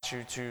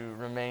invite you to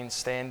remain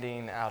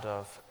standing out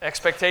of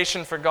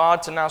expectation for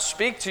God to now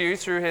speak to you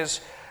through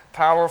His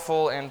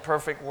powerful and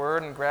perfect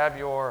Word. And grab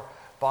your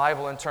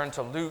Bible and turn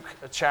to Luke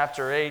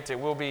chapter 8. It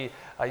will be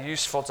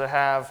useful to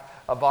have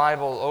a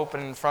Bible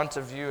open in front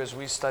of you as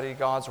we study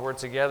God's Word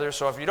together.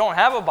 So if you don't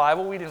have a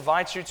Bible, we'd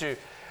invite you to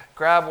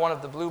grab one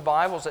of the blue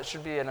Bibles that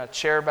should be in a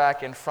chair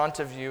back in front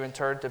of you and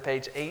turn to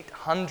page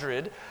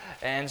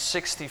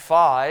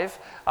 865.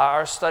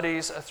 Our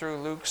studies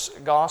through Luke's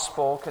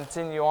Gospel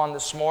continue on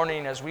this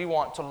morning as we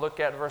want to look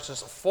at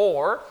verses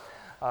 4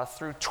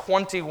 through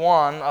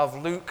 21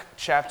 of Luke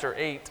chapter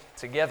 8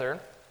 together.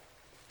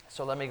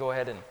 So let me go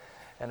ahead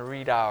and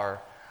read our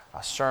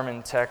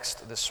sermon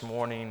text this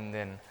morning,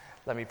 then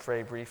let me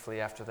pray briefly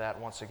after that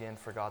once again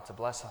for God to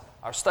bless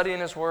our study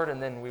in His Word,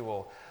 and then we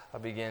will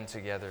begin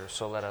together.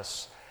 So let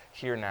us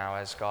hear now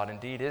as God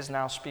indeed is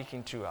now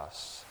speaking to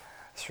us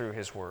through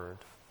His Word.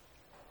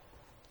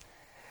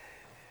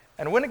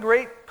 And when a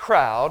great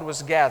crowd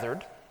was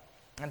gathered,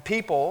 and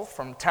people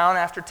from town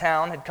after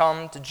town had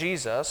come to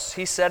Jesus,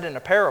 He said in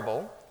a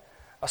parable,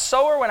 "A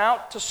sower went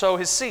out to sow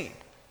his seed,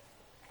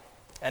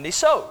 and he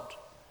sowed.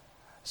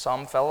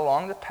 Some fell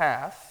along the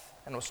path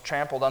and was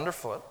trampled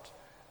underfoot,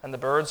 and the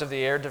birds of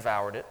the air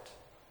devoured it.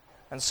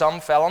 And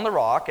some fell on the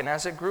rock, and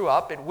as it grew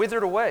up, it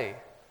withered away,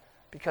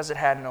 because it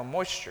had no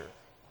moisture.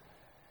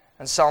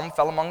 And some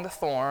fell among the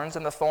thorns,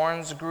 and the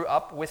thorns grew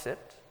up with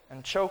it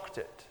and choked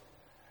it.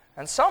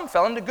 And some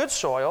fell into good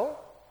soil,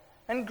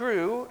 and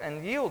grew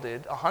and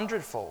yielded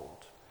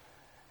 100-fold.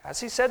 As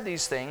He said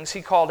these things,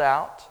 He called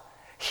out,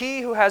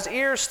 'He who has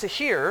ears to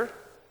hear,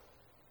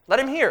 let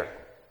him hear.'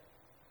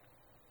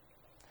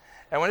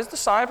 And when His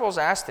disciples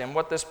asked Him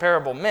what this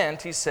parable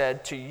meant, He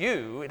said, 'To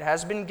you it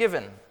has been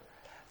given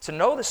to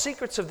know the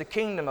secrets of the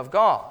kingdom of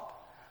God.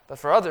 But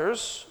for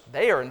others,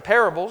 they are in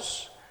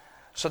parables,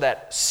 so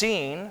that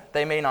seeing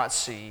they may not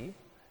see,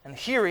 and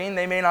hearing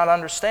they may not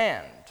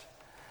understand.'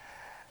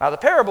 Now the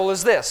parable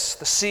is this: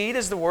 the seed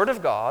is the word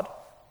of God.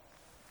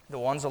 The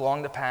ones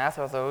along the path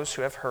are those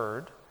who have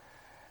heard.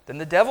 Then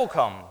the devil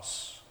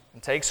comes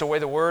and takes away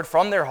the word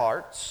from their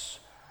hearts,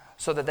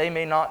 so that they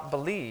may not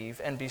believe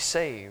and be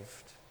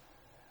saved.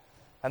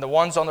 And the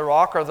ones on the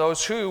rock are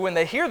those who, when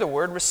they hear the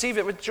word, receive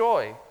it with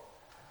joy.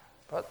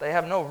 But they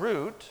have no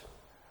root.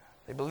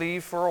 They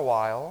believe for a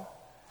while,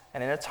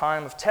 and in a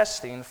time of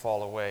testing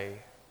fall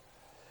away.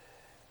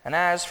 And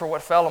as for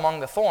what fell among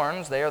the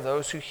thorns, they are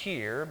those who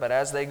hear, but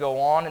as they go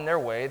on in their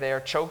way, they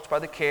are choked by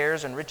the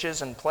cares and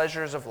riches and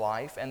pleasures of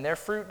life, and their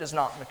fruit does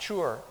not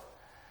mature.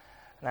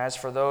 And as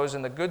for those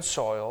in the good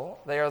soil,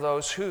 they are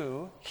those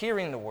who,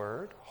 hearing the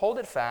word, hold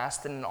it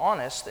fast in an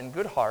honest and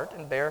good heart,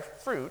 and bear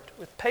fruit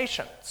with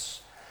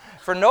patience.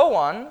 For no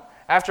one,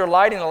 after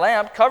lighting a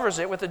lamp, covers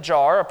it with a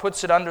jar or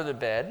puts it under the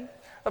bed,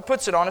 but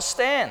puts it on a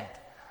stand,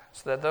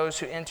 so that those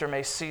who enter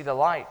may see the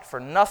light. For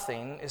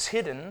nothing is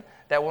hidden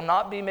that will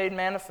not be made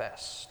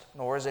manifest,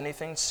 nor is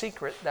anything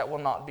secret that will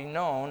not be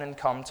known and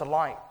come to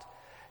light.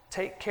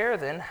 Take care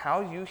then how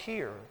you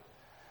hear.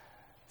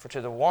 For to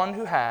the one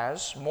who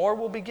has, more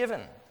will be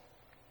given,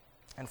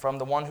 and from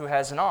the one who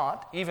has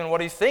not, even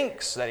what he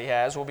thinks that he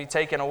has will be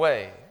taken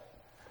away."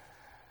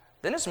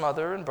 Then His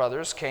mother and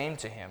brothers came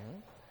to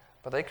Him,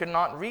 but they could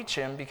not reach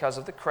Him because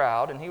of the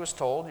crowd, and He was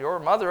told, "Your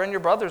mother and your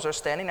brothers are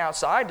standing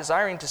outside,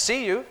 desiring to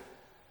see you."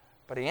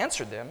 But He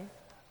answered them,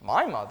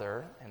 "My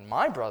mother and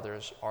my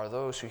brothers are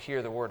those who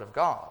hear the word of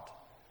God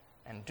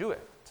and do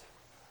it."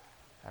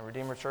 Now,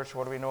 Redeemer Church,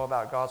 what do we know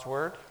about God's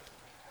word?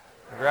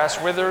 The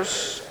grass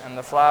withers and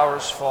the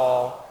flowers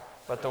fall,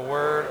 but the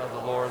word of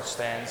the Lord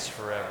stands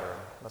forever.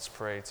 Let's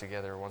pray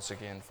together once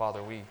again.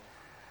 Father, we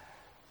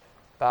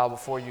bow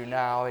before You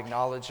now,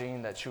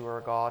 acknowledging that You are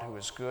a God who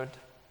is good,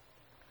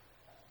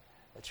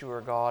 that You are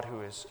a God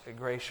who is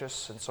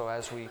gracious. And so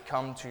as we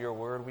come to Your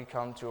word, we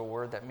come to a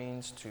word that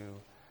means to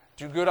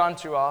do good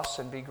unto us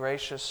and be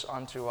gracious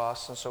unto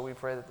us. And so we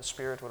pray that the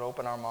Spirit would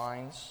open our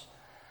minds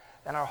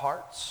and our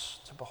hearts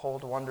to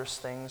behold wondrous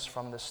things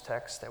from this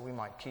text, that we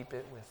might keep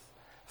it with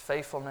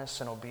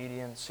faithfulness and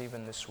obedience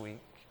even this week.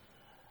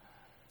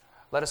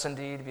 Let us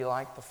indeed be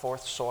like the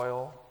fourth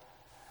soil,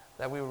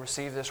 that we will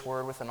receive this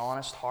word with an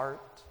honest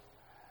heart,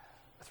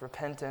 with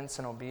repentance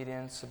and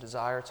obedience, a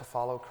desire to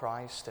follow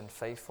Christ and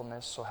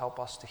faithfulness. So help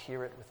us to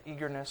hear it with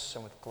eagerness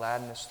and with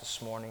gladness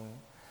this morning.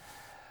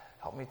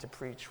 Help me to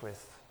preach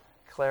with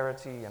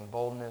clarity and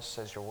boldness,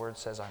 as Your word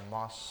says I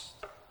must,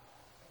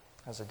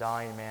 as a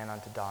dying man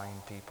unto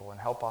dying people. And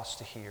help us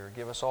to hear.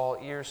 Give us all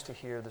ears to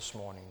hear this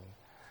morning.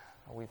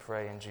 We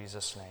pray in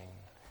Jesus' name.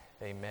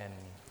 Amen.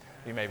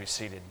 You may be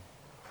seated.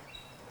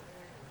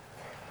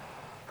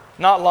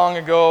 Not long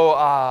ago,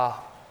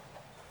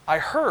 I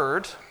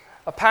heard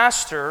a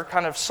pastor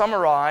kind of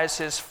summarize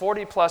his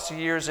 40-plus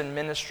years in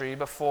ministry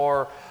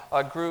before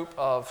a group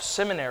of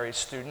seminary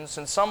students.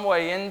 And some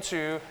way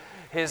into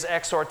his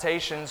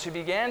exhortations, he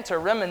began to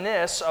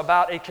reminisce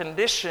about a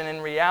condition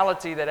in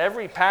reality that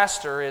every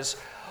pastor is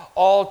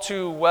all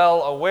too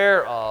well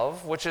aware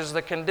of, which is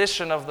the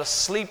condition of the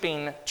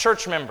sleeping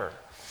church member.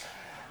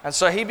 And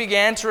so he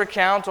began to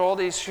recount all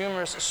these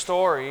humorous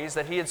stories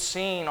that he had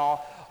seen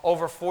all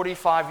over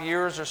 45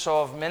 years or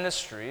so of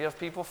ministry of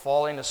people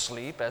falling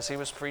asleep as he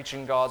was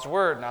preaching God's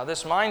Word. Now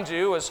this, mind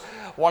you, was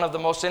one of the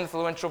most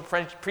influential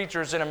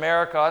preachers in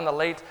America in the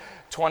late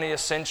 20th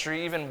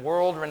century, even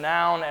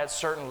world-renowned at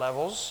certain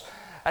levels.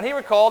 And he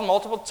recalled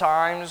multiple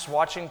times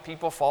watching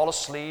people fall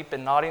asleep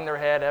and nodding their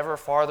head ever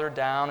farther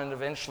down and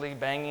eventually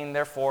banging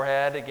their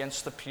forehead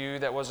against the pew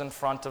that was in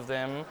front of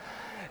them.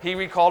 He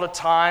recalled a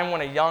time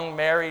when a young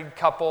married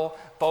couple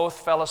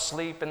both fell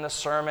asleep in the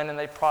sermon and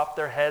they propped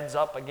their heads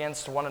up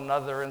against one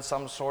another in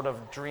some sort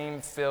of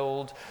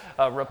dream-filled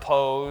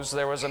repose.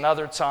 There was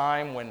another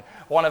time when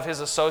one of his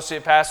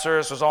associate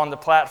pastors was on the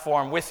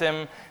platform with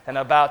him, and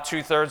about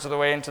 2/3 of the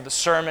way into the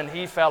sermon,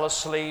 he fell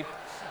asleep,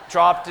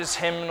 dropped his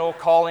hymnal,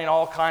 calling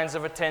all kinds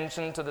of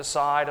attention to the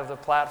side of the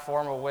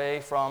platform away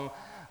from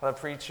the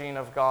preaching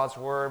of God's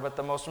Word. But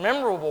the most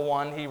memorable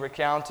one he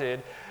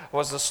recounted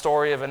was the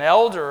story of an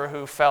elder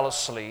who fell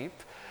asleep,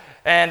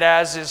 and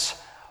as is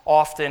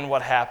often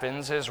what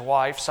happens, his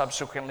wife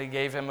subsequently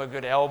gave him a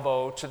good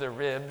elbow to the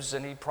ribs,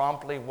 and he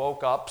promptly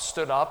woke up,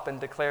 stood up,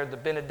 and declared the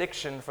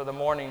benediction for the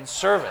morning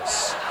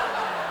service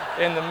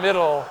in the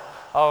middle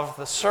of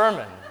the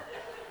sermon.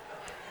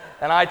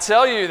 And I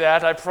tell you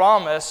that, I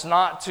promise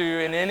not to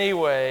in any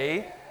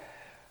way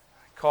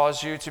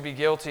cause you to be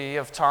guilty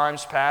of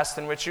times past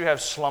in which you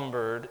have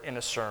slumbered in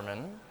a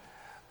sermon.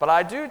 But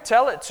I do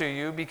tell it to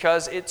you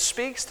because it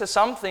speaks to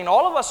something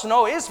all of us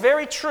know is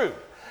very true,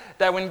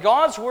 that when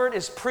God's Word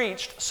is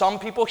preached, some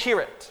people hear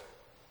it,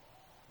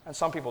 and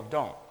some people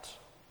don't.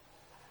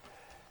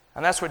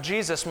 And that's what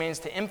Jesus means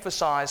to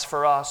emphasize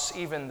for us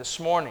even this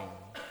morning,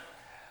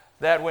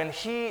 that when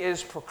He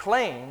is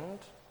proclaimed,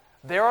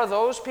 there are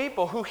those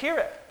people who hear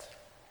it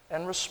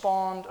and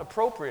respond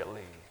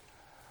appropriately,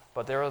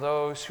 but there are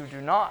those who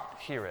do not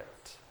hear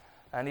it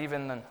and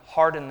even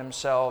harden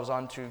themselves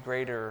unto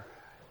greater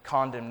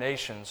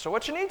condemnation. So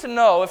what you need to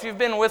know, if you've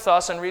been with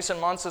us in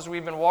recent months as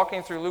we've been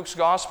walking through Luke's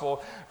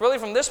Gospel, really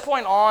from this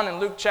point on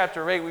in Luke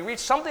chapter 8, we reach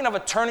something of a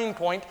turning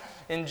point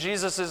in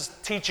Jesus'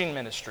 teaching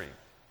ministry.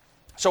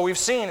 So we've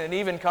seen, it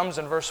even comes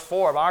in verse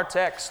 4 of our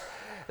text,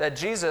 that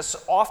Jesus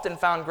often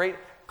found great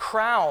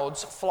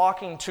crowds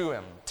flocking to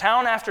him.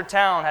 Town after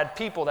town had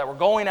people that were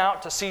going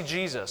out to see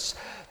Jesus,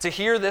 to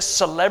hear this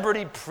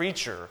celebrity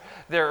preacher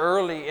there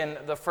early in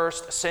the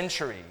first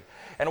century.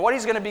 And what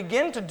he's going to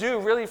begin to do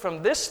really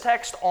from this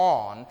text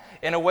on,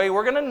 in a way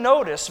we're going to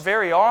notice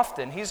very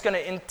often, he's going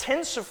to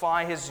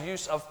intensify his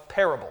use of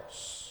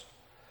parables.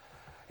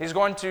 He's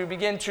going to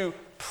begin to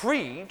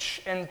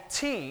preach and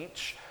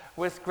teach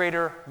with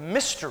greater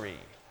mystery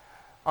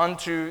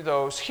unto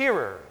those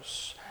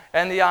hearers.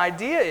 And the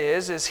idea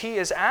is he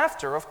is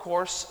after, of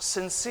course,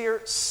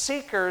 sincere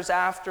seekers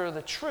after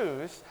the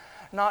truth,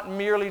 not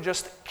merely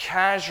just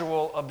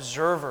casual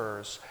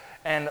observers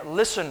and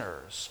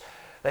listeners.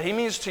 That he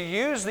means to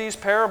use these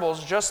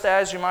parables just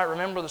as you might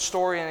remember the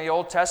story in the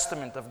Old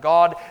Testament of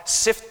God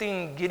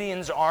sifting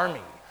Gideon's army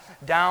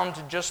down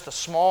to just a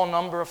small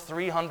number of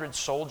 300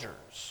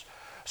 soldiers.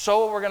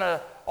 So what we're going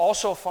to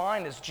also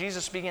find is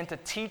Jesus begin to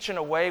teach in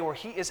a way where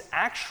he is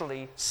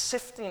actually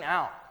sifting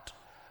out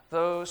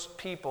those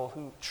people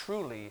who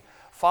truly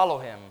follow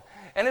him.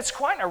 And it's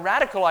quite a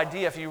radical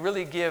idea if you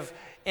really give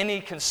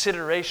any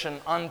consideration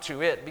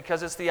unto it,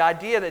 because it's the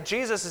idea that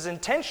Jesus is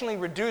intentionally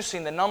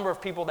reducing the number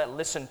of people that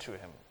listen to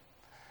him.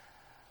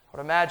 I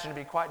would imagine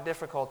it'd be quite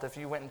difficult if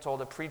you went and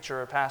told a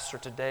preacher or pastor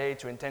today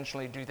to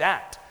intentionally do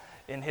that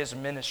in his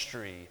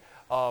ministry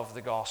of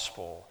the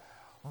gospel.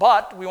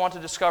 But we want to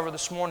discover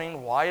this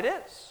morning why it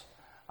is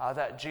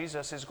that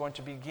Jesus is going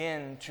to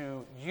begin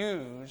to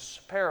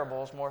use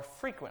parables more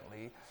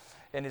frequently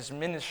in his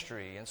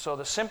ministry. And so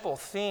the simple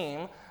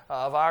theme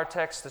of our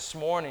text this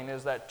morning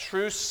is that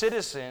true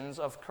citizens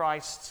of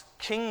Christ's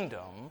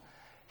kingdom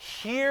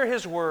hear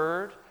his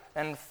word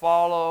and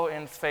follow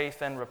in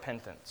faith and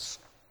repentance.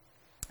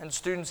 And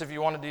students, if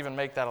you wanted to even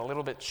make that a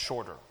little bit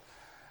shorter,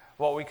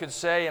 what we could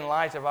say in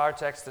light of our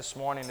text this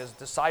morning is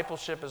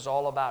discipleship is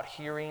all about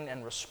hearing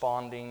and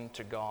responding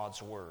to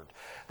God's word.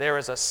 There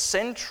is a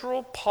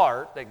central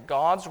part that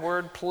God's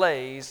word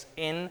plays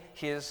in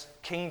his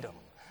kingdom.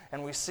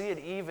 And we see it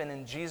even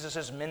in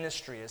Jesus'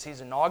 ministry as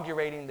he's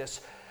inaugurating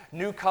this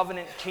new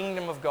covenant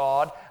kingdom of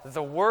God.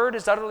 The word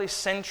is utterly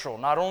central,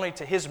 not only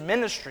to his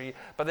ministry,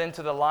 but then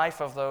to the life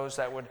of those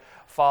that would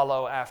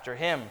follow after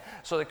him.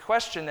 So the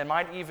question that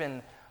might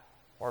even,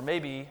 or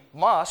maybe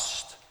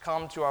must,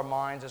 come to our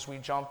minds as we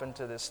jump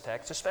into this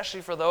text,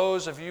 especially for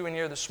those of you in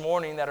here this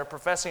morning that are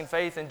professing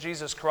faith in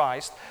Jesus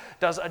Christ,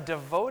 does a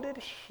devoted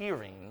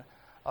hearing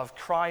of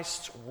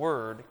Christ's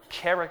word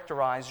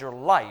characterize your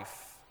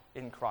life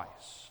in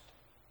Christ?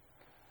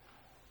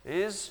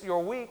 Is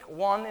your week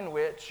one in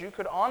which you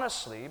could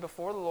honestly,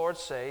 before the Lord,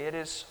 say it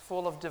is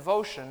full of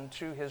devotion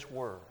to his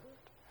word?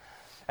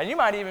 And you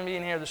might even be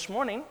in here this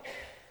morning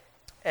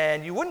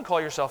and you wouldn't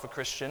call yourself a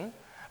Christian,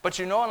 but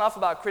you know enough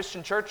about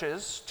Christian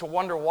churches to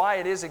wonder why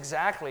it is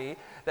exactly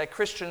that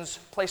Christians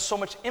place so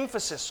much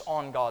emphasis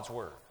on God's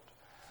word.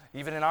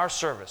 Even in our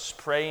service,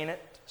 praying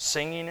it,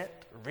 singing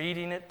it,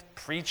 reading it,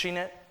 preaching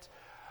it.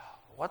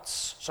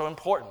 what's so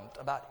important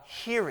about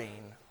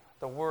hearing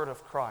the word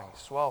of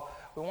Christ? Well,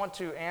 we want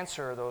to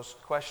answer those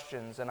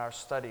questions in our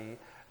study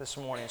this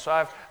morning. So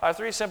I have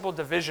three simple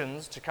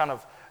divisions to kind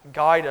of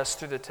guide us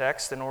through the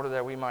text in order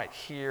that we might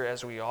hear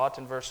as we ought.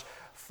 In verse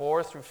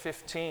 4 through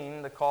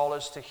 15, the call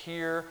is to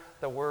hear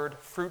the word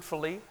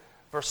fruitfully.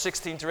 Verse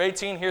 16 through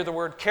 18, hear the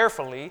word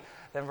carefully.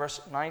 Then verse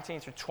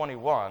 19 through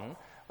 21,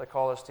 the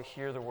call is to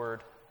hear the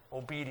word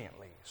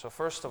obediently. So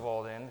first of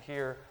all then,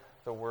 hear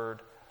the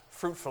word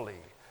fruitfully.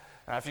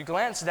 Now if you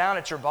glance down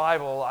at your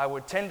Bible, I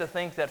would tend to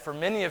think that for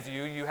many of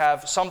you, you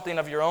have something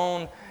of your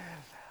own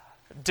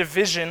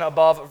division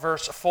above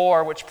verse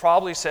 4, which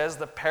probably says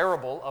the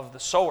parable of the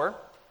sower.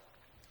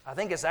 I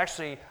think it's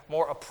actually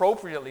more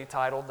appropriately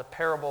titled the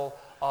parable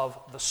of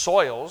the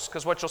soils,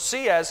 because what you'll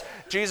see as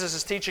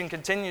Jesus' teaching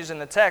continues in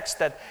the text,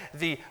 that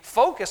the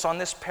focus on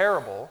this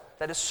parable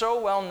that is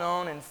so well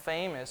known and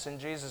famous in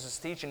Jesus'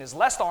 teaching is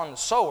less on the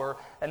sower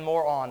and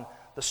more on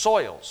the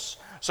soils.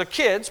 So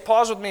kids,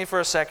 pause with me for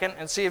a second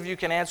and see if you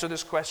can answer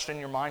this question in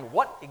your mind.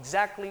 What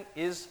exactly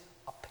is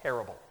a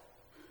parable?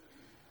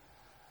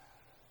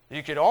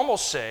 You could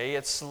almost say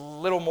it's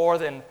little more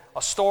than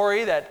a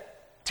story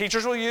that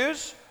teachers will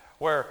use,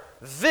 where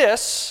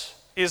this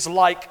is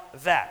like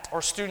that.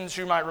 Or students,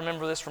 you might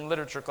remember this from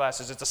literature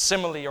classes. It's a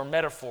simile or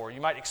metaphor.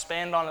 You might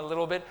expand on it a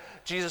little bit.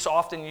 Jesus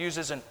often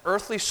uses an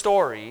earthly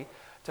story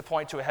to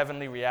point to a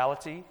heavenly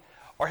reality.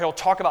 Or he'll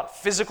talk about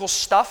physical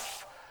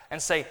stuff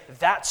and say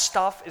that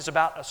stuff is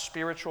about a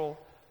spiritual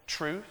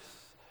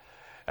truth.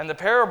 And the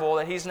parable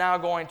that he's now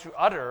going to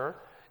utter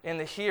in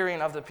the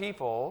hearing of the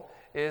people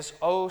is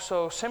oh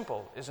so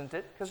simple, isn't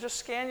it? Because just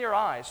scan your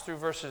eyes through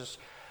verses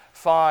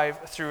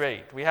 5 through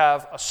 8. We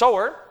have a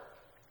sower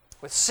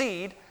with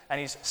seed, and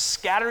he's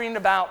scattering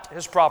about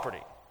his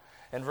property.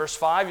 In verse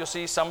 5, you'll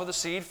see some of the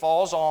seed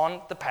falls on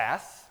the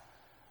path,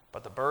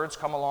 but the birds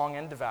come along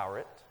and devour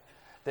it.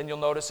 Then you'll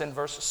notice in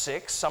verse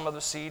 6, some of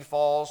the seed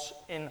falls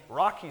in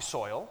rocky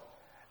soil,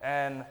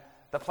 and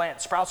the plant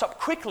sprouts up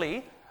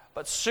quickly,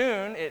 but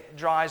soon it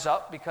dries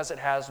up because it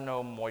has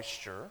no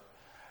moisture.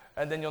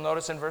 And then you'll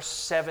notice in verse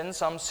 7,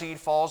 some seed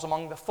falls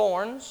among the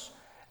thorns,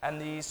 and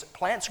these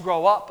plants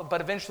grow up,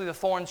 but eventually the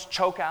thorns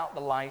choke out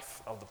the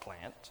life of the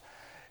plant.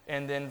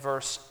 And then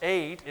verse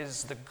 8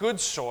 is the good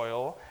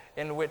soil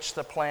in which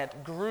the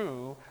plant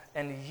grew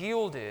and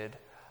yielded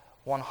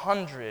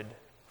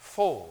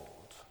 100-fold.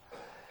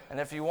 And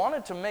if you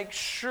wanted to make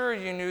sure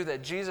you knew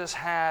that Jesus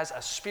has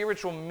a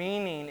spiritual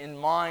meaning in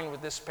mind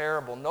with this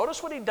parable,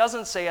 notice what he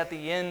doesn't say at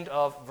the end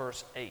of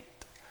verse 8.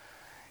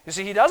 You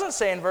see, he doesn't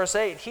say in verse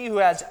 8, he who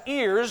has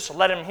ears,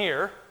 let him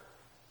hear.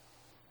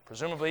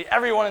 Presumably,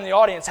 everyone in the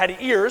audience had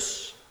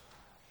ears.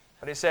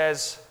 But he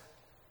says,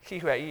 he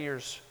who has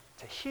ears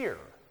to hear,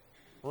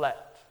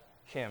 let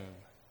him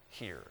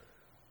hear.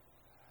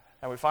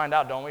 And we find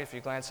out, don't we, if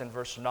you glance in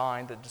verse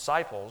 9, the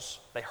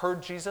disciples, they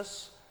heard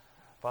Jesus,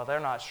 but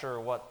they're not sure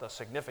what the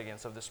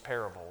significance of this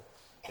parable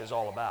is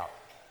all about.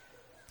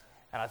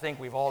 And I think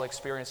we've all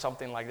experienced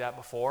something like that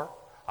before.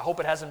 I hope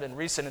it hasn't been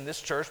recent in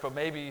this church, but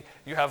maybe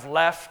you have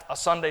left a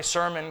Sunday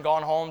sermon,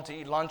 gone home to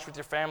eat lunch with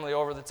your family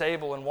over the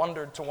table, and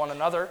wondered to one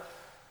another,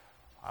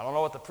 I don't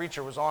know what the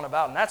preacher was on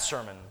about in that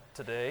sermon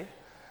today.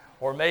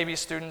 Or maybe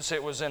students,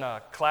 it was in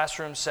a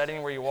classroom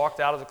setting where you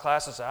walked out of the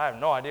class and said, I have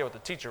no idea what the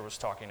teacher was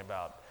talking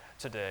about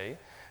today.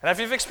 And if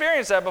you've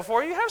experienced that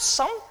before, you have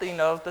something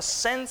of the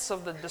sense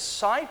of the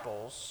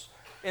disciples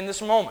in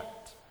this moment.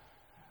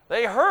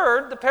 They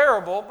heard the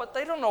parable, but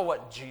they don't know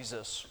what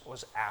Jesus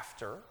was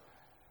after,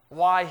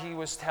 why he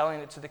was telling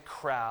it to the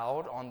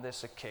crowd on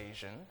this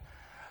occasion.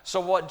 So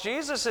what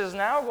Jesus is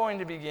now going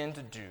to begin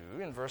to do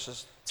in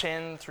verses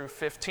 10 through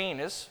 15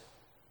 is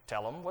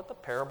tell them what the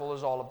parable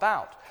is all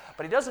about.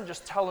 But he doesn't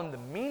just tell them the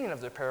meaning of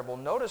the parable.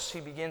 Notice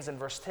he begins in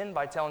verse 10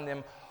 by telling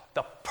them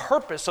the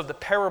purpose of the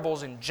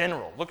parables in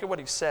general. Look at what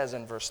he says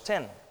in verse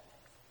 10.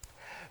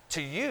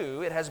 To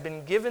you it has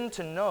been given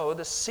to know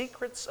the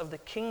secrets of the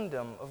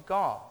kingdom of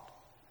God.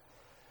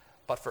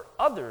 But for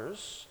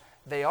others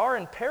they are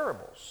in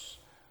parables,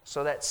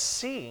 so that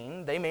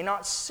seeing they may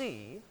not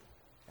see,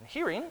 and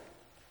hearing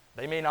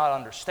they may not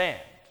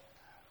understand.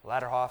 The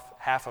latter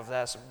half of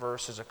that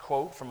verse is a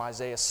quote from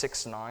Isaiah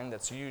 6:9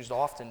 that's used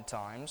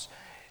oftentimes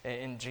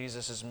in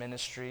Jesus'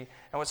 ministry.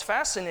 And what's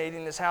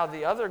fascinating is how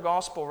the other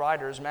gospel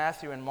writers,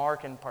 Matthew and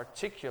Mark in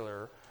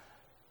particular,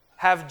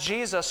 have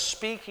Jesus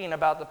speaking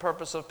about the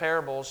purpose of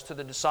parables to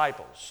the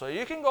disciples. So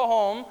you can go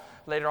home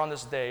later on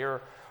this day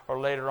or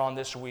later on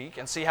this week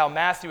and see how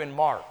Matthew and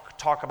Mark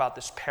talk about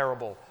this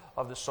parable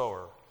of the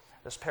sower,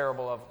 this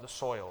parable of the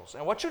soils.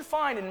 And what you'd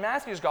find in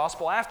Matthew's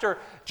gospel, after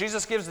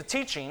Jesus gives the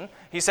teaching,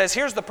 he says,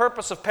 here's the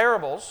purpose of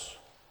parables.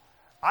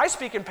 I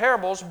speak in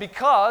parables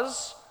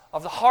because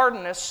of the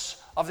hardness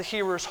of the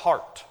hearer's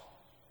heart.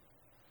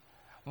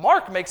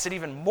 Mark makes it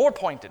even more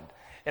pointed.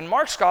 In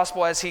Mark's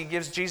gospel, as he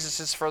gives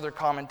Jesus' further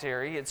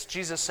commentary, it's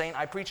Jesus saying,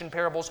 I preach in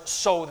parables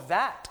so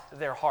that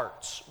their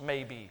hearts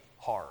may be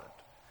hard.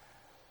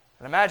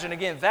 And imagine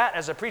again that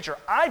as a preacher,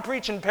 I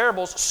preach in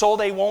parables so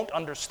they won't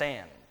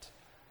understand.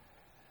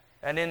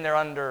 And in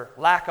their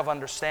lack of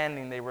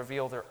understanding, they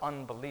reveal their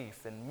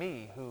unbelief in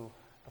me, who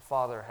the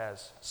Father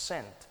has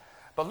sent.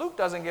 But Luke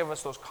doesn't give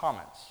us those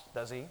comments,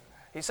 does he?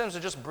 He seems to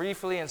just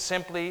briefly and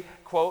simply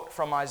quote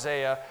from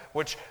Isaiah,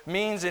 which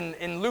means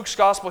in Luke's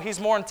gospel, he's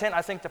more intent,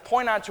 I think, to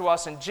point out to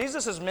us in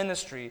Jesus'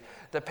 ministry,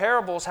 the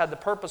parables had the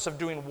purpose of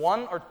doing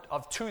one or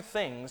of two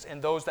things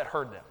in those that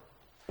heard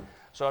them.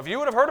 So if you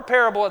would have heard a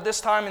parable at this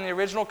time in the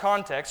original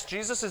context,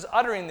 Jesus is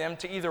uttering them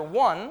to either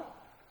one,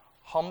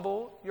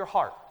 humble your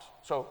heart.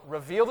 So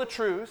reveal the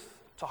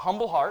truth to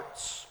humble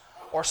hearts,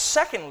 or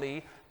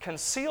secondly,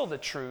 conceal the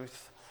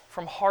truth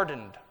from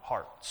hardened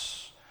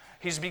hearts.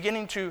 He's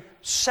beginning to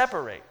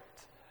separate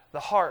the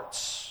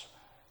hearts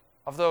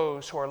of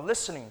those who are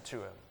listening to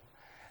him.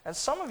 And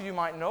some of you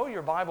might know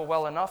your Bible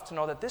well enough to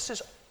know that this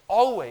is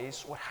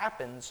always what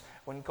happens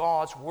when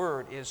God's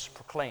word is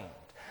proclaimed.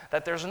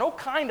 That there's no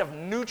kind of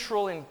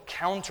neutral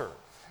encounter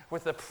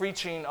with the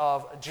preaching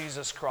of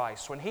Jesus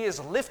Christ. When he is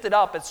lifted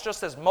up, it's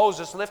just as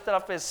Moses lifted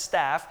up his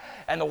staff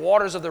and the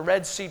waters of the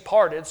Red Sea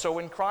parted. So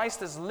when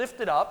Christ is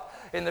lifted up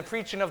in the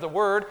preaching of the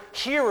word,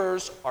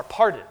 hearers are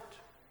parted.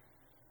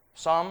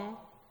 Some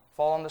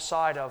fall on the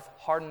side of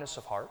hardness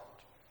of heart.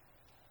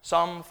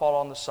 Some fall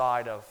on the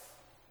side of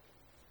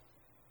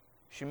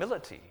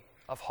humility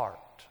of heart.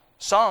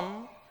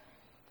 Some,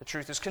 the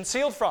truth is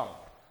concealed from.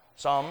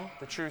 Some,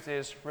 the truth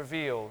is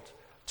revealed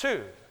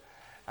to.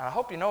 And I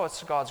hope you know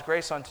it's God's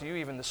grace unto you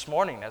even this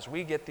morning as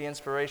we get the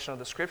inspiration of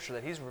the Scripture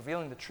that he's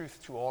revealing the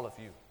truth to all of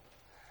you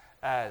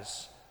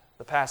as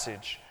the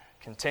passage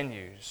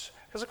continues.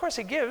 Because, of course,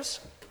 he gives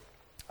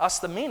us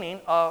the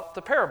meaning of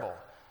the parable.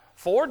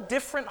 4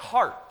 different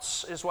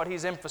hearts is what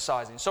he's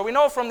emphasizing. So we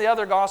know from the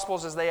other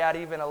Gospels as they add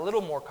even a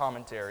little more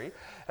commentary.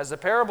 As the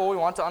parable, we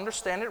want to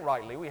understand it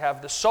rightly. We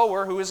have the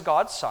sower who is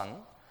God's Son,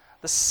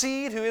 the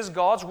seed who is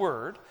God's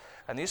Word,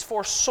 and these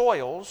 4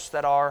 soils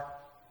that are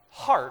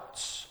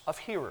hearts of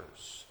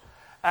hearers.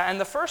 And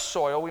the first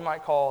soil we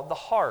might call the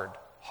hard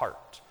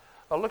heart.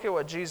 Well, look at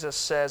what Jesus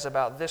says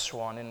about this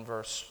one in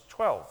verse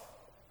 12.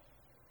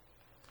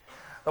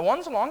 The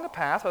ones along the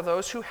path are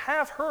those who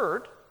have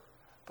heard,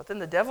 but then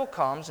the devil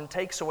comes and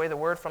takes away the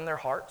word from their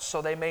hearts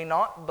so they may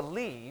not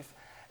believe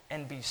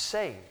and be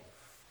saved.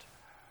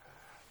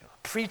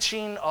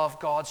 Preaching of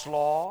God's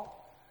law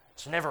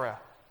is never a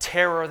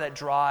terror that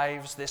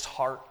drives this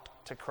heart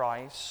to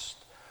Christ.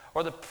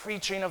 Or the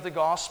preaching of the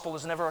gospel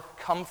is never a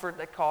comfort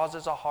that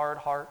causes a hard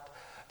heart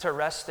to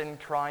rest in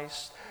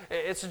Christ.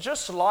 It's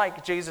just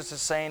like Jesus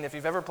is saying, if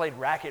you've ever played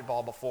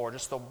racquetball before,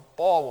 just the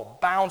ball will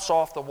bounce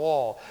off the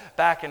wall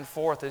back and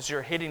forth as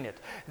you're hitting it.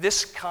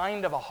 This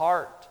kind of a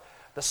heart,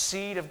 the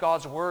seed of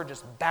God's word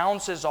just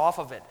bounces off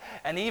of it.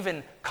 And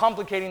even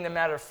complicating the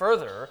matter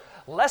further,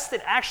 lest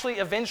it actually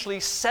eventually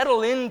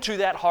settle into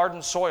that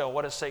hardened soil,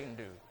 what does Satan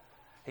do?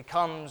 He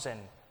comes and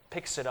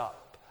picks it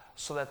up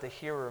so that the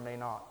hearer may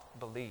not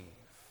believe.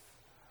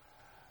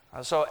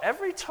 So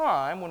every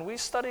time when we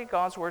study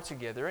God's word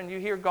together and you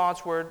hear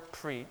God's word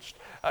preached,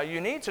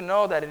 you need to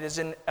know that it is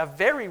in a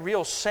very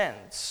real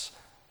sense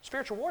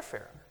spiritual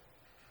warfare.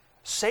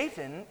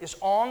 Satan is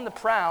on the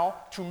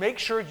prowl to make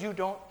sure you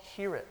don't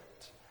hear it,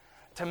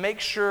 to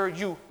make sure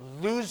you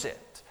lose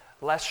it,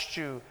 lest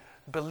you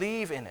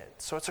believe in it.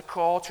 So it's a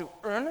call to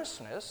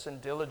earnestness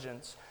and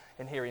diligence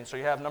in hearing. So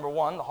you have number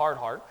 1, the hard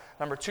heart.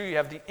 Number 2, you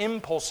have the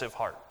impulsive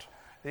heart.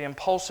 The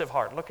impulsive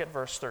heart. Look at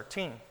verse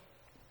 13.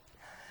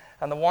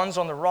 And the ones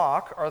on the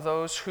rock are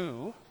those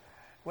who,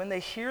 when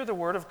they hear the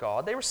word of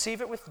God, they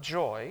receive it with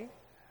joy,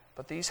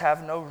 but these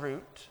have no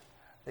root.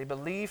 They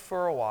believe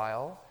for a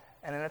while,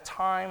 and in a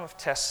time of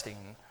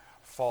testing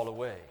fall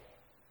away.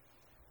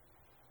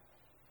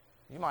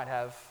 You might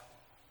have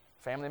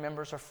family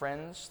members or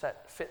friends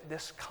that fit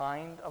this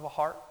kind of a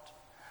heart.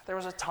 There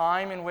was a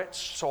time in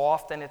which, so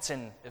often it's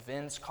in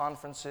events,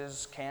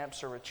 conferences,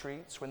 camps, or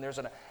retreats, when there's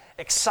an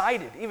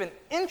excited, even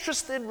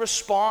interested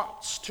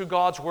response to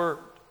God's word.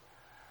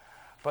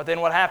 But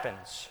then what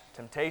happens?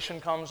 Temptation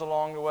comes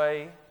along the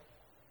way.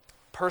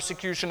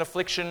 Persecution,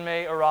 affliction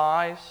may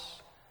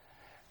arise.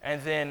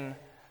 And then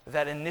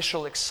that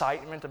initial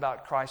excitement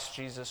about Christ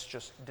Jesus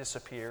just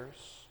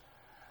disappears.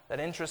 That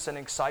interest and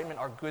excitement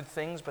are good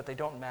things, but they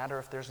don't matter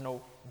if there's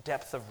no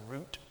depth of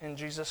root in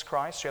Jesus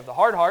Christ. So you have the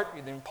hard heart,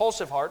 the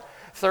impulsive heart.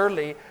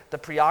 Thirdly, the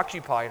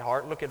preoccupied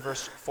heart. Look at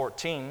verse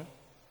 14.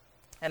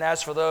 And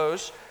as for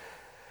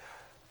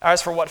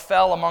what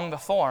fell among the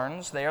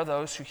thorns, they are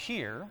those who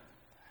hear,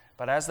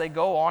 but as they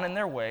go on in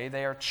their way,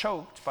 they are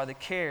choked by the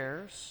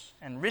cares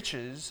and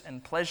riches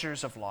and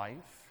pleasures of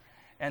life,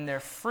 and their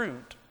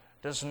fruit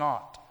does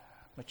not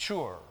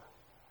mature.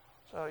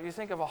 So you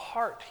think of a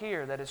heart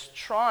here that is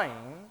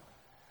trying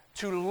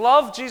to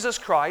love Jesus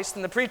Christ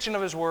and the preaching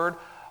of his word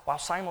while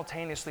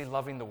simultaneously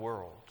loving the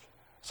world,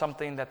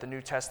 something that the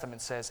New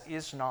Testament says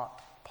is not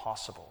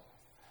possible.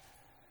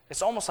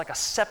 It's almost like a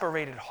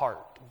separated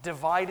heart,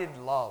 divided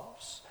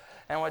loves.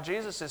 And what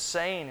Jesus is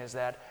saying is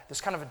that this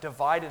kind of a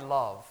divided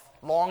love,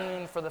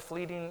 longing for the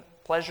fleeting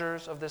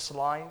pleasures of this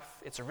life,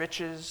 its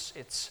riches,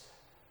 its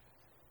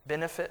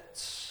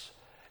benefits,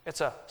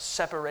 It's a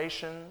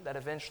separation that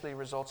eventually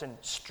results in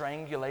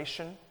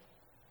strangulation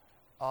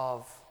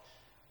of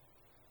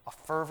a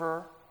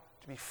fervor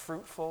to be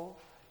fruitful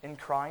in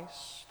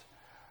Christ.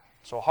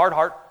 So a hard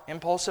heart,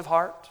 impulsive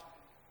heart,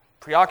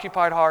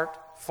 preoccupied heart.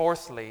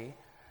 Fourthly,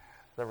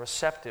 the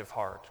receptive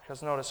heart.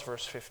 Because notice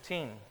verse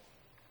 15.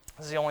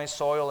 This is the only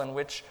soil in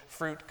which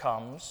fruit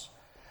comes.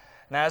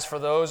 And as for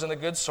those in the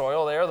good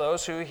soil, they are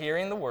those who,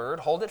 hearing the word,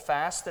 hold it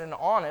fast in an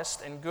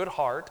honest and good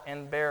heart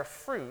and bear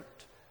fruit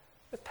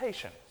with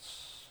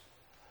patience.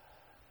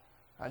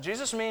 Now,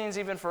 Jesus means,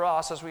 even for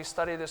us, as we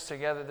study this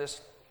together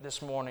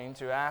this morning,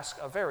 to ask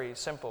a very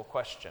simple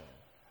question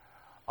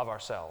of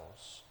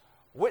ourselves.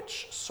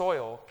 Which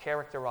soil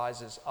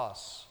characterizes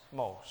us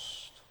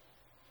most?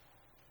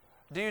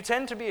 Do you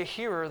tend to be a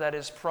hearer that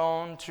is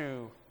prone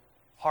to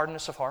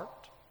hardness of heart?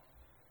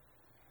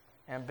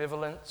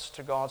 Ambivalence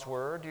to God's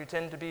word? Do you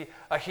tend to be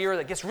a hearer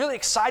that gets really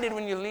excited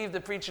when you leave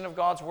the preaching of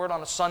God's word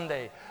on a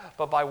Sunday,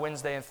 but by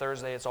Wednesday and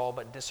Thursday it's all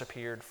but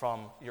disappeared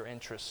from your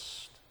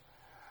interest?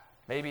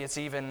 Maybe it's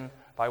even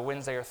by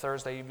Wednesday or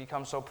Thursday you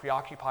become so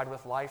preoccupied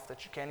with life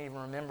that you can't even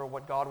remember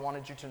what God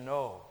wanted you to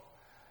know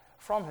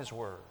from His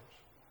word.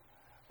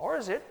 Or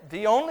is it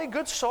the only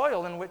good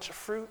soil in which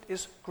fruit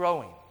is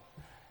growing,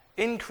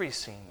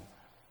 increasing,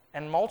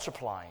 and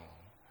multiplying?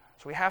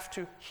 So we have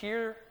to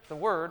hear the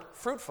word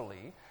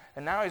fruitfully.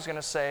 And now he's going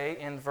to say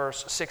in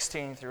verse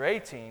 16 through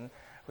 18,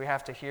 we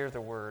have to hear the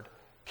word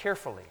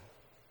carefully.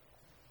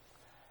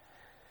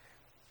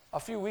 A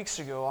few weeks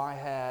ago, I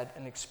had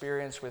an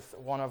experience with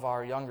one of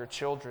our younger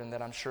children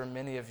that I'm sure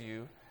many of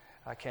you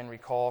can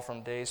recall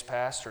from days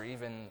past or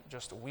even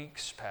just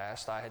weeks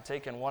past. I had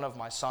taken one of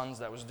my sons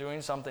that was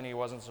doing something he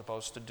wasn't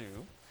supposed to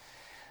do.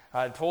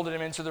 I had pulled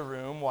him into the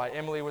room while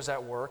Emily was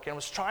at work and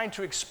was trying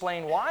to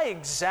explain why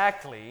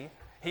exactly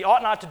he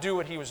ought not to do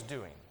what he was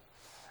doing.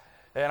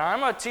 And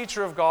I'm a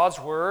teacher of God's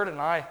Word,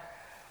 and I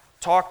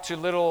talk to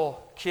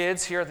little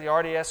kids here at the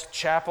RDS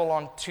Chapel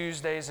on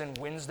Tuesdays and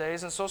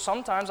Wednesdays, and so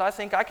sometimes I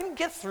think I can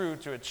get through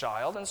to a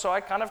child, and so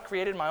I kind of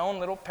created my own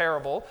little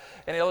parable,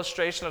 an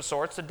illustration of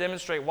sorts, to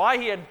demonstrate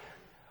why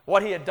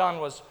what he had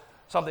done was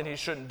something he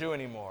shouldn't do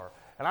anymore.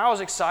 And I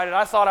was excited.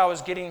 I thought I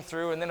was getting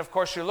through, and then, of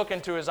course, you look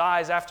into his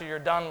eyes after you're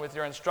done with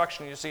your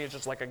instruction, you see it's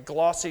just like a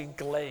glossy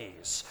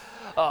glaze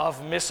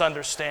of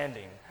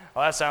misunderstanding.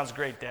 Well, that sounds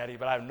great, Daddy,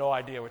 but I have no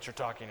idea what you're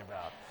talking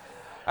about.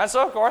 And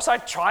so, of course, I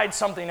tried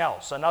something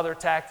else, another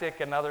tactic,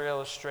 another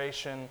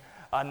illustration,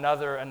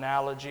 another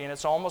analogy, and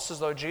it's almost as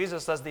though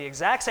Jesus does the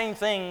exact same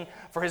thing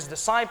for his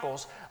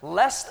disciples,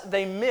 lest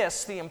they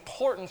miss the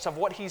importance of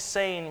what he's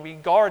saying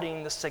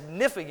regarding the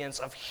significance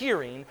of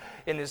hearing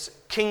in his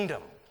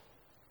kingdom.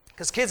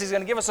 Because, kids, he's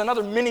going to give us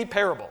another mini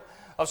parable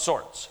of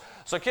sorts.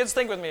 So, kids,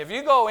 think with me. If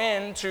you go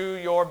into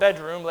your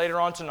bedroom later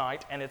on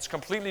tonight and it's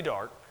completely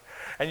dark,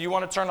 and you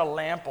want to turn a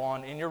lamp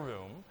on in your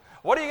room,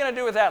 what are you going to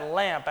do with that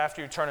lamp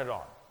after you turn it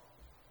on?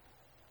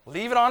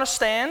 Leave it on a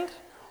stand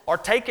or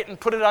take it and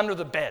put it under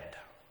the bed?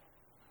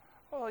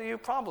 Well, you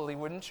probably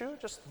wouldn't you?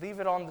 Just leave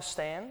it on the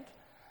stand.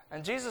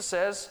 And Jesus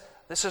says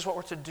this is what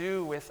we're to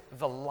do with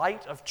the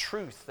light of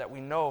truth that we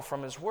know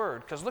from his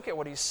word. Because look at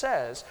what he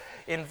says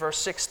in verse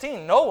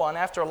 16. No one,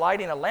 after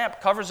lighting a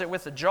lamp, covers it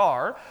with a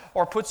jar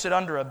or puts it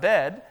under a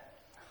bed,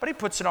 but he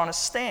puts it on a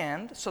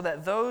stand so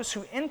that those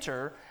who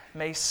enter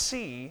may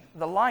see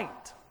the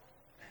light.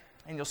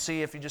 And you'll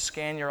see if you just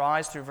scan your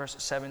eyes through verse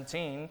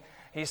 17,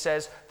 he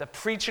says, the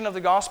preaching of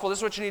the gospel, this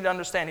is what you need to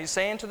understand. He's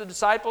saying to the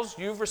disciples,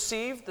 you've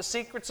received the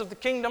secrets of the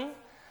kingdom.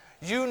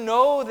 You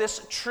know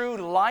this true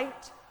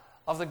light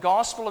of the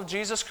gospel of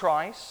Jesus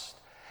Christ.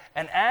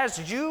 And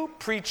as you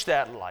preach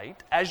that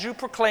light, as you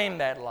proclaim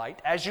that light,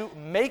 as you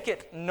make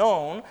it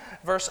known,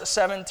 verse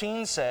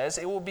 17 says,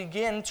 it will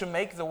begin to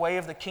make the way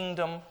of the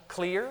kingdom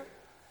clear.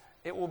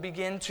 It will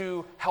begin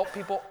to help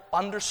people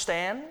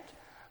understand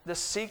the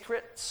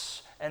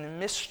secrets and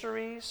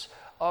mysteries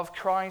of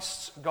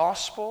Christ's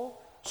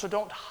gospel. So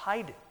don't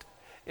hide it,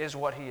 is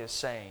what he is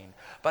saying.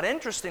 But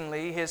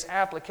interestingly, his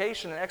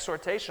application and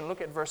exhortation,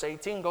 look at verse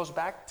 18, goes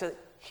back to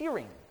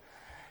hearing.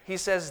 He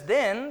says,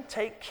 then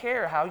take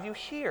care how you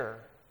hear.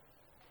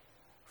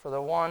 For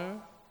the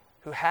one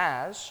who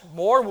has,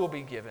 more will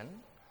be given,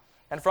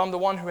 and from the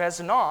one who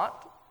has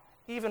not,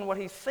 even what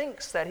he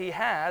thinks that he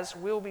has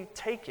will be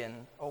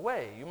taken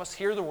away. You must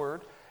hear the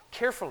word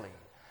carefully.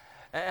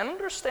 And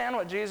understand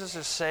what Jesus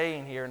is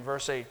saying here in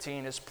verse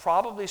 18 is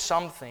probably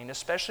something,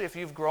 especially if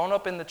you've grown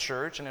up in the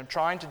church and are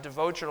trying to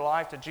devote your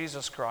life to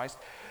Jesus Christ,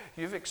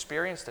 you've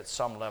experienced at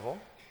some level.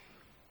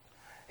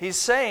 He's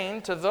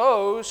saying to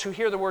those who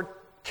hear the word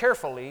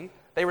carefully,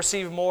 they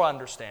receive more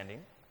understanding.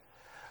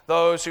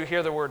 Those who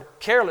hear the word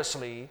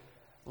carelessly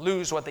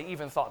lose what they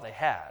even thought they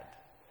had.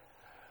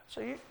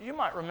 So you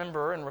might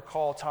remember and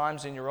recall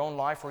times in your own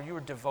life where you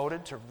were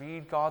devoted to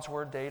read God's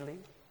word daily,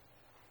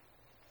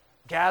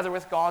 gather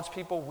with God's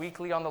people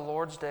weekly on the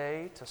Lord's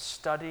Day to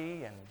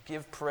study and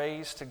give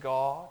praise to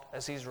God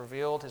as he's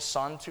revealed his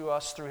Son to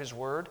us through his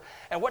word.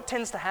 And what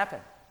tends to happen?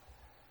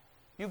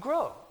 You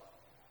grow.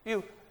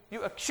 You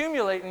You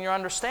accumulate in your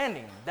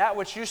understanding. That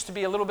which used to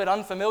be a little bit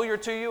unfamiliar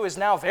to you is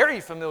now very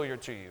familiar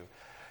to you.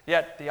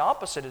 Yet the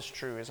opposite is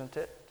true, isn't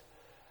it?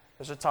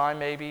 There's a time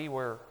maybe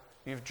where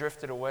you've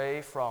drifted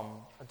away from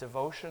a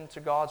devotion to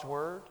God's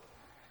Word,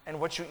 and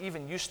what you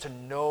even used to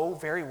know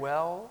very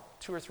well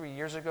 2 or 3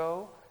 years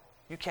ago,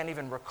 you can't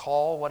even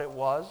recall what it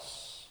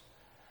was.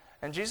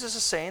 And Jesus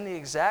is saying the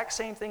exact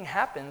same thing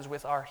happens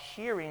with our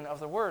hearing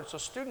of the Word. So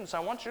students, I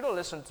want you to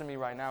listen to me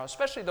right now,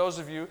 especially those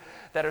of you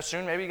that are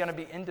soon maybe going to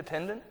be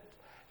independent.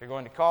 You're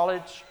going to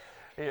college,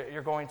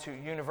 you're going to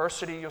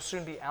university, you'll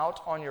soon be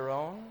out on your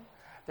own.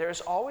 There is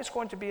always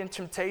going to be a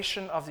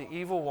temptation of the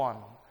evil one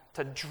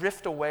to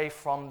drift away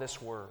from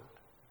this Word.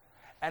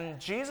 And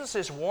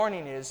Jesus'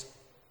 warning is,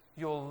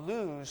 you'll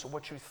lose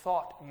what you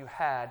thought you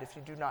had if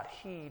you do not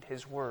heed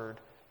His Word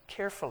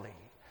carefully.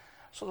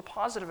 So the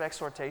positive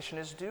exhortation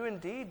is, do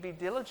indeed be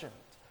diligent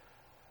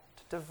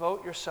to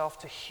devote yourself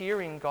to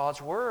hearing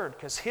God's Word,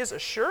 because His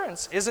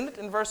assurance, isn't it,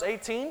 in verse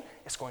 18?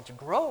 It's going to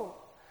grow.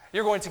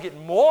 You're going to get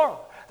more.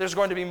 There's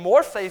going to be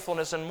more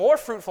faithfulness and more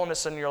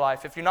fruitfulness in your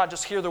life if you not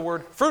just hear the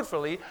Word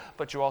fruitfully,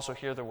 but you also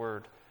hear the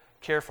Word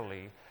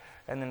carefully.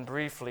 And then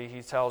briefly,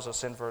 he tells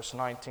us in verse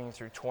 19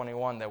 through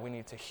 21 that we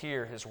need to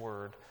hear His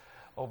Word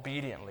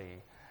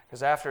obediently.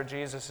 Because after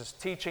Jesus'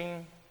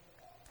 teaching,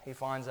 he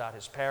finds out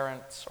his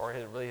parents, or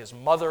his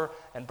mother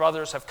and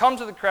brothers, have come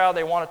to the crowd.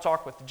 They want to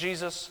talk with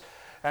Jesus.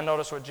 And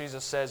notice what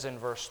Jesus says in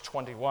verse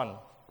 21.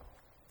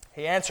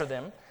 He answered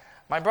them,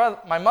 my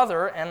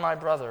mother and my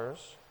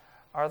brothers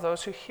are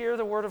those who hear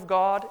the Word of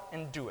God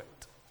and do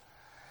it.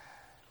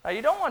 Now,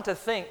 you don't want to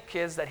think,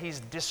 kids, that he's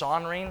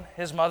dishonoring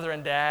his mother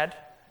and dad,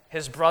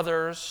 his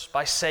brothers,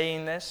 by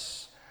saying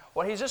this.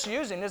 What he's just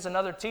using is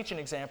another teaching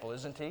example,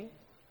 isn't he?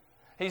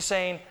 He's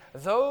saying,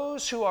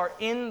 those who are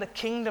in the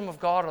kingdom of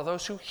God are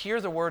those who hear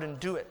the Word and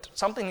do it.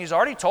 Something he's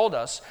already told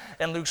us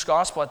in Luke's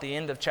Gospel at the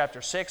end of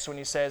chapter 6 when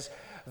he says,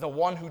 the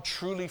one who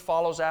truly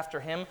follows after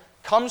Him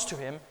comes to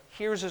Him,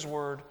 hears His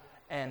Word,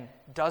 and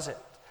does it.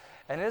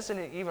 And isn't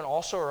it even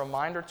also a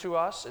reminder to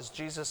us, as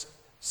Jesus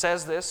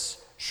says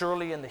this,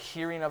 surely in the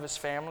hearing of His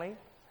family,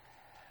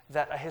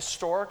 that a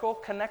historical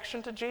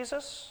connection to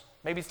Jesus,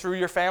 maybe through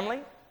your family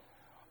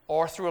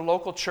or through a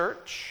local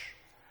church,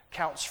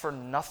 counts for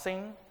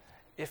nothing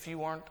if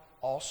you aren't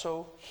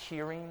also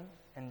hearing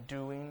and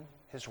doing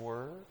His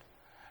Word?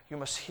 You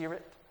must hear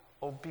it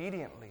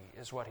obediently,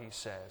 is what he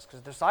says.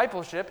 Because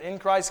discipleship in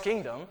Christ's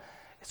kingdom,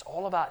 it's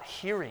all about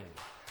hearing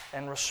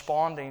and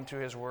responding to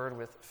His Word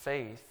with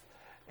faith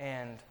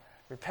and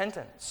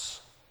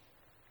repentance.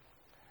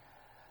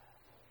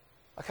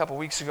 A couple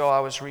weeks ago,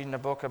 I was reading a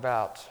book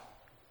about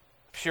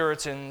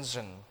Puritans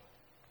and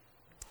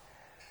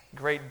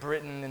Great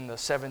Britain in the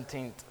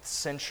 17th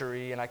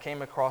century, and I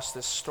came across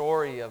this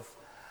story of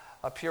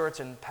a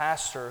Puritan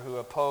pastor who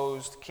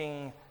opposed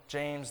King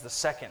James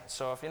II.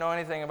 So if you know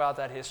anything about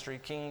that history,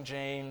 King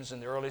James in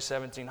the early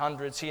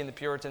 1700s, he and the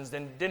Puritans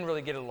didn't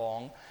really get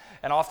along.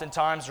 And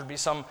oftentimes there would be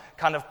some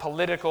kind of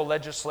political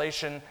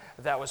legislation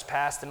that was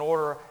passed in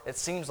order, it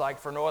seems like,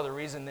 for no other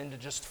reason than to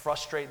just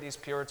frustrate these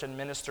Puritan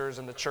ministers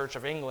in the Church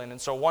of England.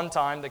 And so one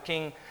time the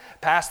king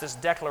passed this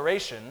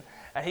declaration,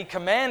 and he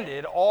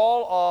commanded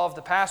all of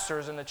the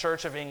pastors in the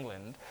Church of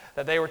England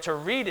that they were to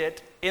read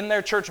it in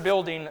their church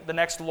building the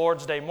next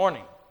Lord's Day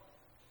morning.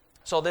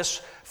 So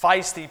this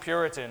feisty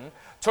Puritan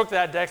took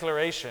that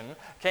declaration,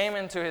 came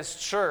into his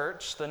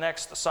church the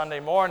next Sunday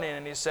morning,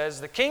 and he says,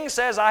 the king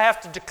says I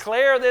have to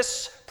declare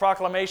this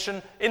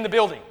proclamation in the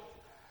building.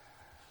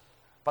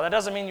 But that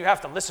doesn't mean you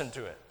have to listen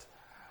to it.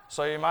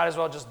 So you might as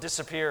well just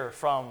disappear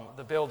from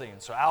the building.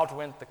 So out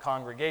went the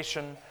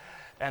congregation,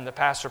 and the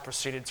pastor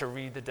proceeded to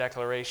read the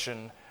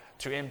declaration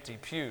to empty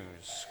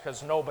pews,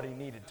 because nobody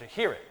needed to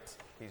hear it,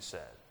 he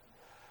said.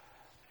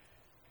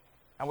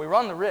 And we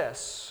run the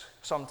risk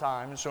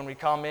sometimes when we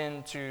come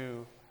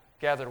into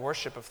gathered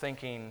worship of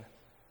thinking,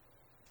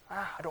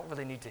 I don't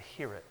really need to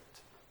hear it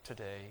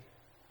today.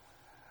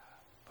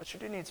 But you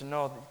do need to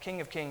know that the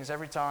King of Kings,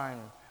 every time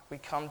we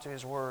come to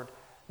His Word,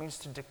 means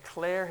to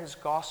declare His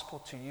gospel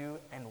to you,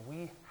 and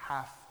we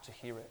have to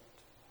hear it.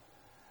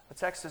 The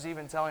text is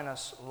even telling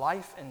us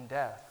life and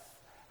death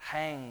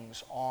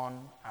hangs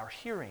on our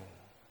hearing.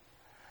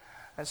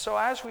 And so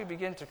as we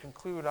begin to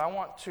conclude, I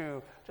want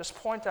to just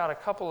point out a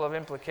couple of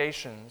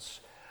implications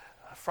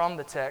from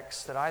the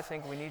text that I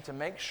think we need to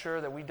make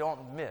sure that we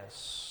don't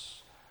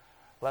miss,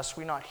 lest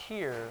we not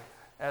hear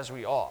as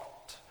we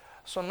ought.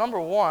 So number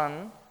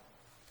one,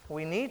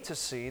 we need to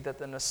see that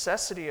the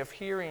necessity of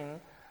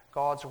hearing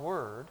God's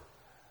Word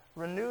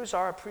renews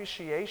our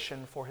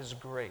appreciation for His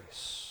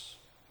grace.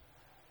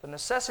 The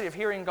necessity of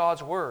hearing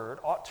God's Word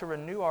ought to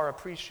renew our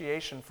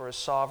appreciation for His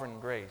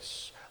sovereign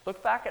grace.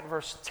 Look back at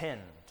verse 10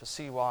 to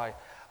see why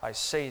I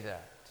say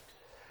that.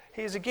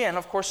 He's again,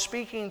 of course,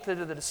 speaking to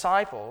the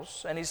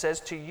disciples, and he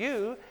says, to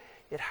you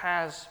it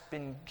has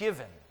been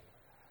given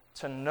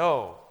to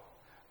know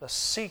the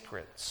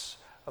secrets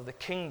of the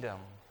kingdom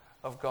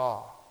of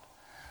God.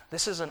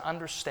 This is an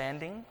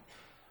understanding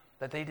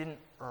that they didn't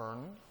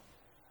earn.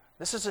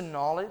 This is a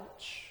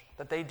knowledge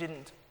that they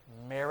didn't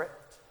merit.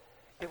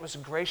 It was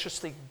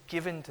graciously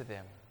given to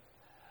them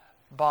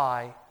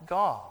by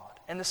God.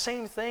 And the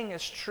same thing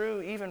is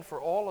true even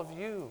for all of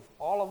you,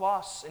 all of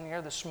us in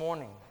here this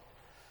morning.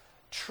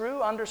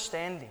 True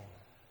understanding,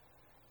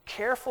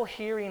 careful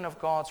hearing of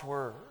God's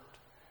word,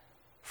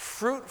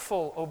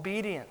 fruitful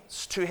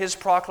obedience to His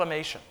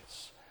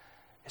proclamations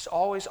is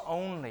always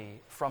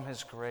only from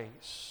His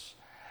grace.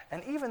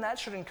 And even that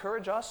should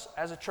encourage us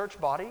as a church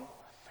body,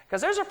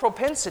 because there's a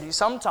propensity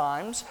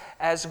sometimes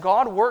as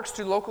God works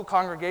through local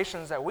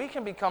congregations that we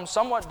can become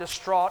somewhat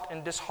distraught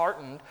and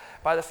disheartened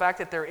by the fact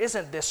that there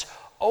isn't this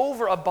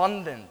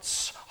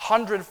overabundance,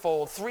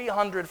 100-fold,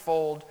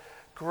 300-fold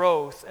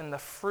growth in the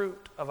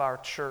fruit of our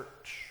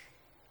church.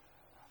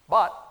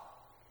 But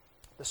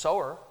the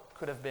sower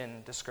could have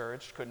been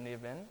discouraged, couldn't he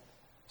have been?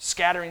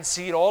 Scattering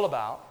seed all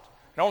about,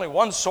 and only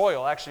one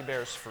soil actually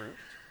bears fruit.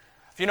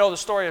 If you know the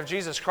story of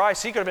Jesus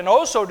Christ, He could have been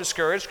oh so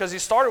discouraged because He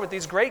started with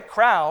these great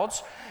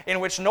crowds in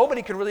which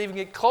nobody could really even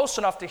get close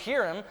enough to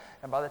hear Him,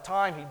 and by the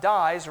time He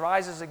dies,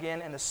 rises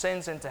again, and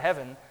ascends into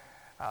heaven,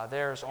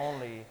 there's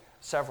only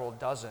several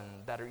dozen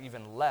that are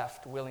even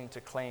left willing to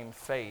claim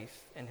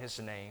faith in His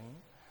name.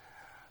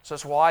 So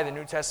that's why the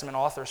New Testament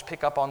authors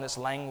pick up on this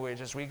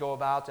language as we go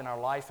about in our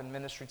life and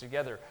ministry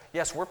together.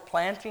 Yes, we're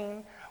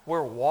planting,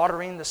 we're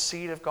watering the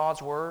seed of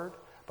God's Word,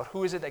 but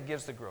who is it that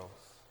gives the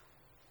growth?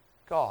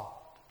 God.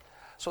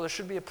 So there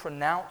should be a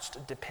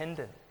pronounced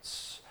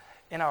dependence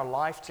in our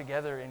life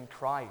together in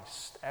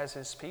Christ as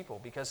His people,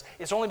 because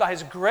it's only by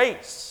His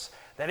grace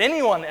that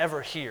anyone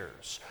ever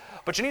hears.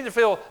 But you need to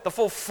feel the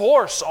full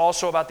force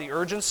also about the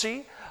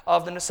urgency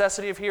of the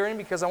necessity of hearing,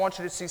 because I want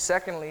you to see,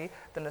 secondly,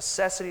 the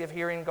necessity of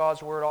hearing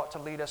God's Word ought to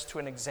lead us to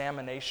an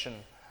examination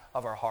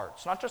of our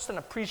hearts. Not just an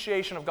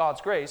appreciation of God's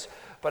grace,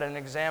 but an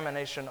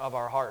examination of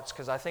our hearts,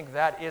 because I think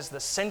that is the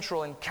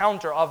central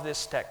encounter of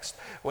this text.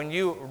 When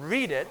you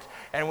read it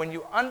and when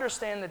you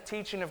understand the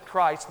teaching of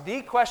Christ,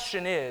 the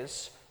question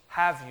is,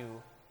 have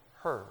you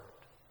heard?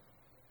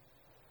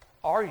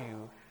 Are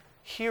you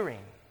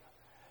hearing?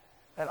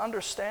 And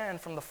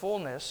understand from the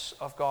fullness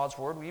of God's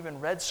Word, we even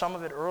read some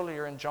of it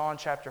earlier in John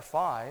chapter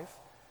 5,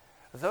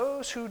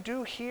 those who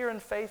do hear in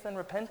faith and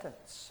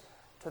repentance,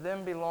 to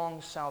them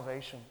belongs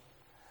salvation.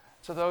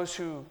 To those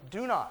who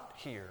do not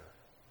hear,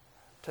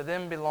 to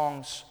them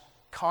belongs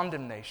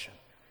condemnation.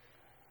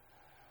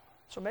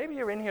 So maybe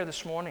you're in here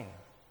this morning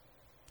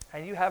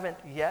and you haven't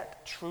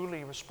yet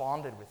truly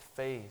responded with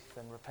faith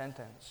and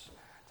repentance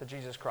to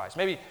Jesus Christ.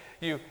 Maybe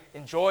you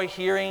enjoy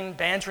hearing,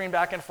 bantering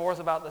back and forth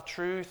about the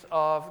truth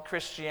of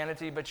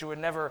Christianity, but you would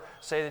never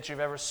say that you've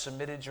ever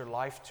submitted your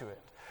life to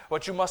it.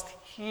 What you must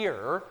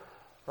hear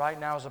right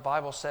now, as the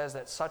Bible says,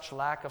 that such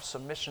lack of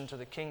submission to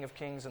the King of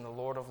Kings and the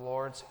Lord of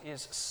Lords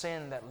is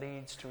sin that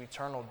leads to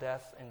eternal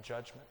death and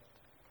judgment.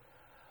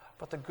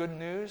 But the good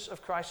news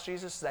of Christ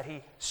Jesus is that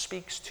He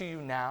speaks to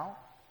you now.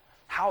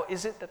 How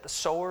is it that the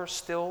sower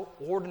still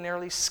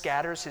ordinarily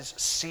scatters his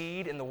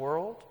seed in the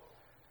world?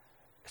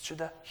 It's through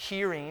the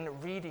hearing,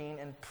 reading,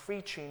 and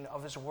preaching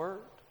of His Word.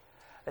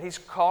 That He's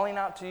calling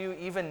out to you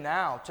even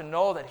now to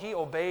know that He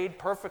obeyed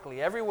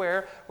perfectly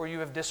everywhere where you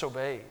have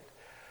disobeyed.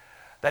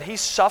 That He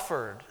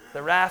suffered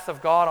the wrath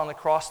of God on the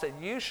cross that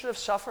you should have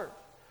suffered.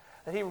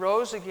 That He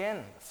rose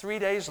again 3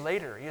 days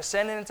later. He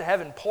ascended into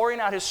heaven,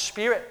 pouring out His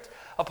Spirit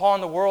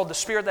upon the world, the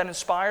Spirit that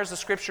inspires the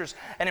Scriptures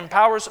and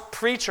empowers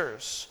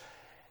preachers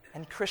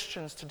and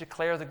Christians to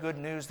declare the good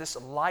news, this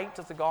light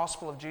of the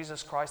gospel of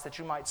Jesus Christ, that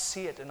you might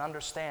see it and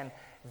understand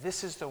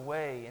this is the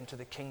way into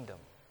the kingdom.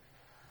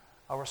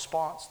 A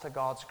response to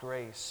God's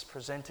grace,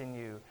 presenting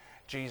you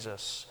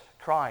Jesus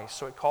Christ.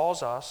 So it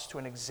calls us to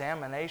an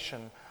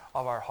examination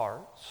of our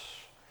hearts.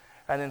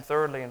 And then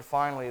thirdly and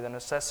finally, the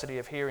necessity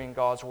of hearing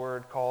God's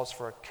Word calls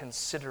for a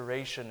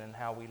consideration in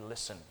how we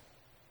listen.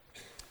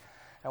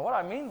 And what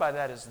I mean by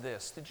that is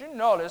this. Did you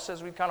notice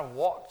as we kind of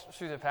walked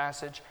through the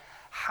passage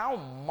how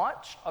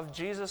much of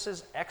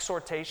Jesus'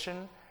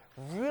 exhortation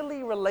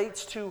really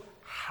relates to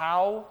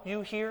how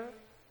you hear?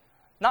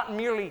 Not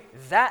merely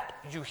that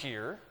you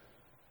hear,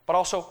 but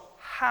also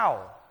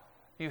how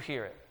you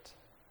hear it.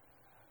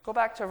 Go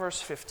back to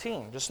verse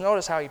 15. Just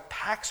notice how he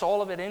packs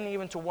all of it in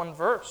even to one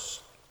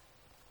verse.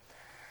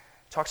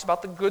 He talks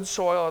about the good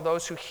soil of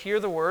those who hear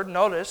the word,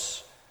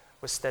 notice,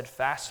 with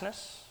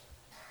steadfastness,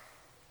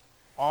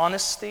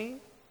 honesty,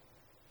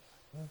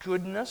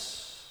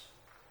 goodness,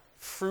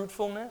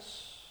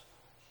 fruitfulness,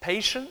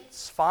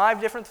 patience.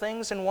 5 different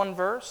things in one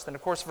verse. Then,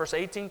 of course, verse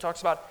 18 talks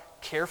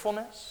about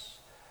carefulness.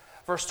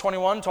 Verse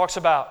 21 talks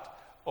about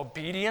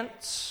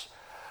obedience.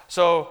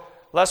 So,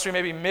 lest we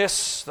maybe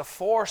miss the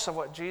force of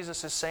what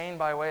Jesus is saying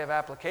by way of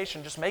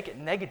application, just make it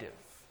negative.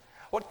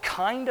 What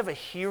kind of a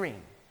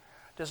hearing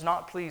does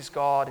not please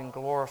God and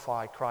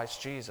glorify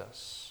Christ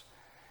Jesus?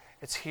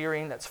 It's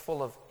hearing that's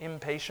full of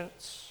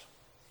impatience,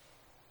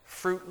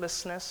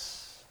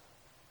 fruitlessness,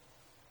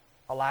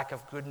 a lack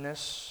of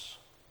goodness,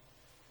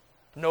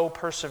 no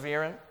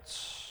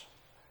perseverance,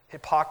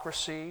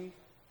 hypocrisy,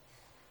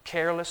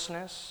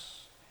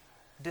 carelessness,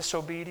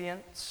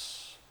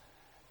 disobedience.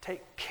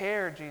 Take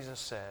care, Jesus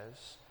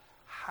says,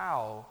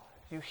 how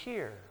you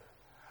hear.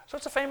 So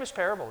it's a famous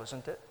parable,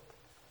 isn't it?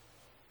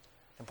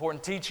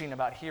 Important teaching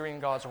about hearing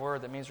God's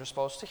word. That means we're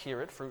supposed to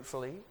hear it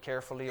fruitfully,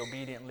 carefully,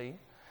 obediently.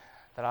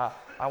 That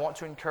I want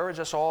to encourage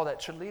us all,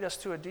 that should lead us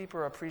to a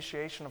deeper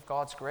appreciation of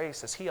God's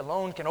grace, as He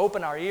alone can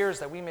open our ears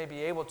that we may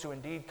be able to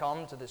indeed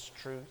come to this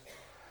truth.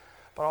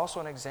 But also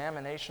an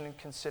examination and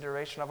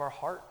consideration of our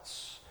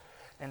hearts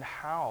and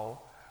how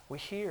we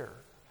hear.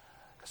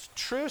 Because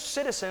true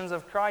citizens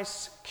of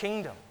Christ's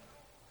kingdom,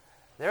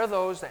 they're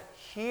those that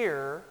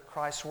hear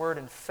Christ's word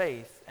in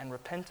faith and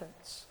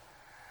repentance.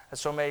 And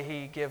so may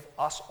He give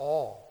us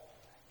all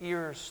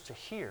ears to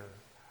hear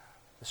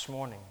this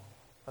morning.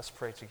 Let's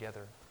pray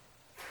together.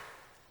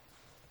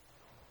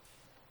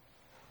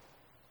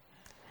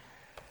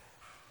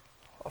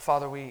 Oh,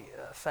 Father, we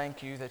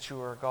thank You that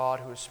You are a God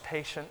who is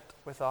patient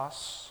with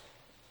us,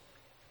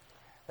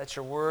 that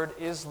Your word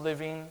is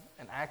living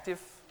and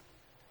active,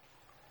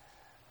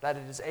 that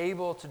it is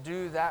able to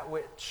do that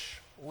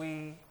which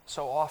we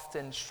so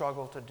often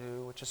struggle to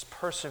do, which is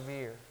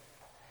persevere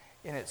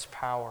in its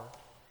power.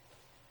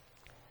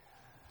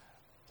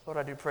 Lord,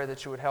 I do pray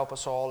that You would help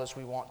us all as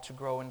we want to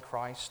grow in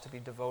Christ, to be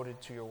devoted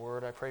to Your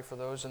word. I pray for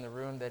those in the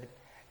room that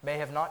may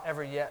have not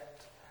ever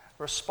yet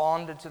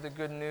responded to the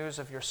good news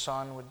of Your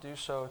Son, would do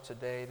so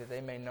today, that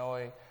they may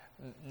know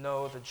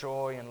the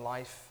joy and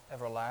life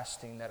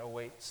everlasting that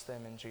awaits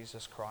them in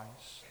Jesus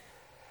Christ.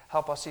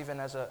 Help us even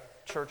as a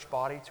church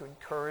body to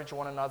encourage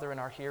one another in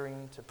our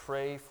hearing, to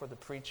pray for the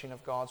preaching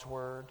of God's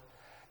word,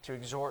 to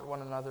exhort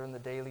one another in the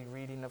daily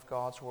reading of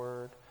God's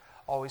word,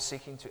 always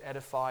seeking to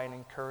edify and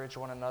encourage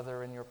one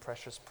another in Your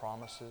precious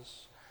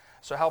promises.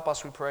 So help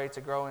us, we pray,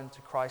 to grow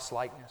into Christ's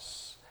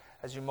likeness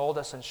as You mold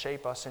us and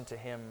shape us into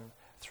Him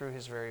through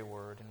His very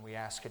word. And we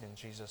ask it in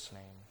Jesus'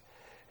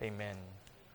 name. Amen.